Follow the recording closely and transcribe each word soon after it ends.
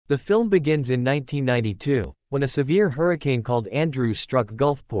The film begins in 1992, when a severe hurricane called Andrew struck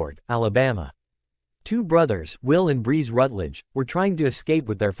Gulfport, Alabama. Two brothers, Will and Breeze Rutledge, were trying to escape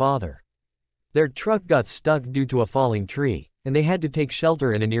with their father. Their truck got stuck due to a falling tree, and they had to take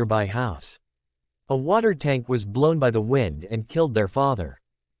shelter in a nearby house. A water tank was blown by the wind and killed their father.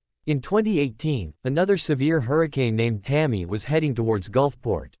 In 2018, another severe hurricane named Tammy was heading towards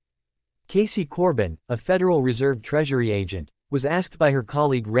Gulfport. Casey Corbin, a Federal Reserve Treasury agent, was asked by her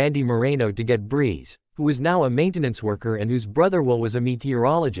colleague Randy Moreno to get Breeze, who is now a maintenance worker and whose brother Will was a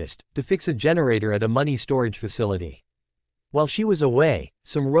meteorologist, to fix a generator at a money storage facility. While she was away,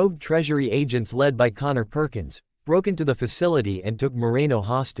 some rogue Treasury agents led by Connor Perkins broke into the facility and took Moreno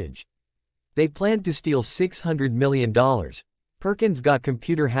hostage. They planned to steal $600 million. Perkins got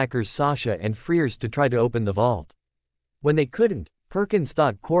computer hackers Sasha and Frears to try to open the vault. When they couldn't, Perkins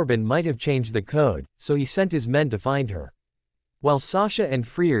thought Corbin might have changed the code, so he sent his men to find her. While Sasha and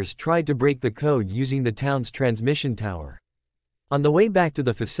Frears tried to break the code using the town's transmission tower. On the way back to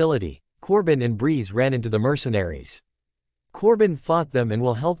the facility, Corbin and Breeze ran into the mercenaries. Corbin fought them and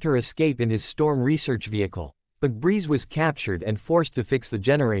Will helped her escape in his storm research vehicle, but Breeze was captured and forced to fix the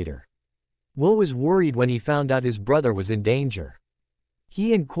generator. Will was worried when he found out his brother was in danger.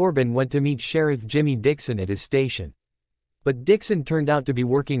 He and Corbin went to meet Sheriff Jimmy Dixon at his station. But Dixon turned out to be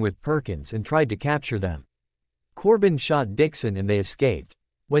working with Perkins and tried to capture them. Corbin shot Dixon and they escaped.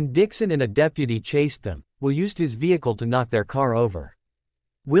 When Dixon and a deputy chased them, Will used his vehicle to knock their car over.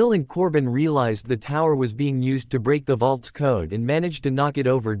 Will and Corbin realized the tower was being used to break the vault's code and managed to knock it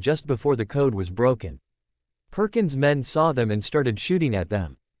over just before the code was broken. Perkins' men saw them and started shooting at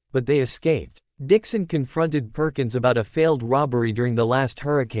them, but they escaped. Dixon confronted Perkins about a failed robbery during the last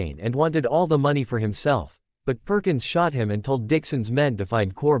hurricane and wanted all the money for himself, but Perkins shot him and told Dixon's men to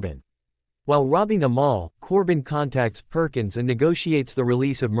find Corbin. While robbing a mall, Corbin contacts Perkins and negotiates the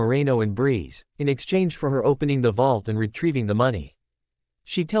release of Moreno and Breeze, in exchange for her opening the vault and retrieving the money.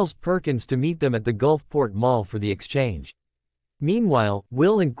 She tells Perkins to meet them at the Gulfport Mall for the exchange. Meanwhile,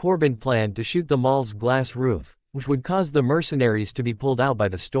 Will and Corbin planned to shoot the mall's glass roof, which would cause the mercenaries to be pulled out by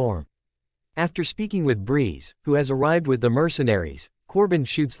the storm. After speaking with Breeze, who has arrived with the mercenaries, Corbin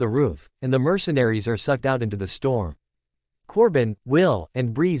shoots the roof, and the mercenaries are sucked out into the storm. Corbin, Will,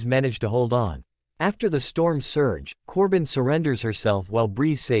 and Breeze manage to hold on. After the storm's surge, Corbin surrenders herself while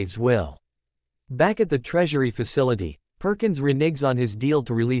Breeze saves Will. Back at the Treasury facility, Perkins reneges on his deal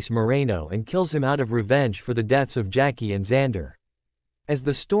to release Moreno and kills him out of revenge for the deaths of Jackie and Xander. As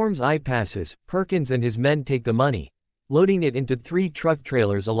the storm's eye passes, Perkins and his men take the money, loading it into 3 truck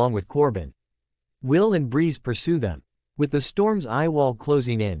trailers along with Corbin. Will and Breeze pursue them. With the storm's eye wall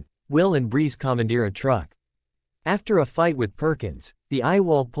closing in, Will and Breeze commandeer a truck. After a fight with Perkins, the eye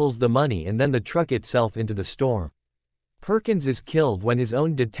wall pulls the money and then the truck itself into the storm. Perkins is killed when his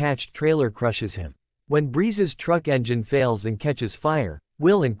own detached trailer crushes him. When Breeze's truck engine fails and catches fire,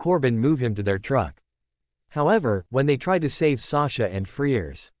 Will and Corbin move him to their truck. However, when they try to save Sasha and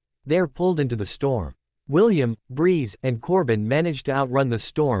Frears, they are pulled into the storm. William, Breeze, and Corbin manage to outrun the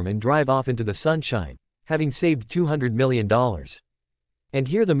storm and drive off into the sunshine, having saved $200 million. And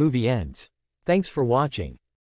here the movie ends. Thanks for watching.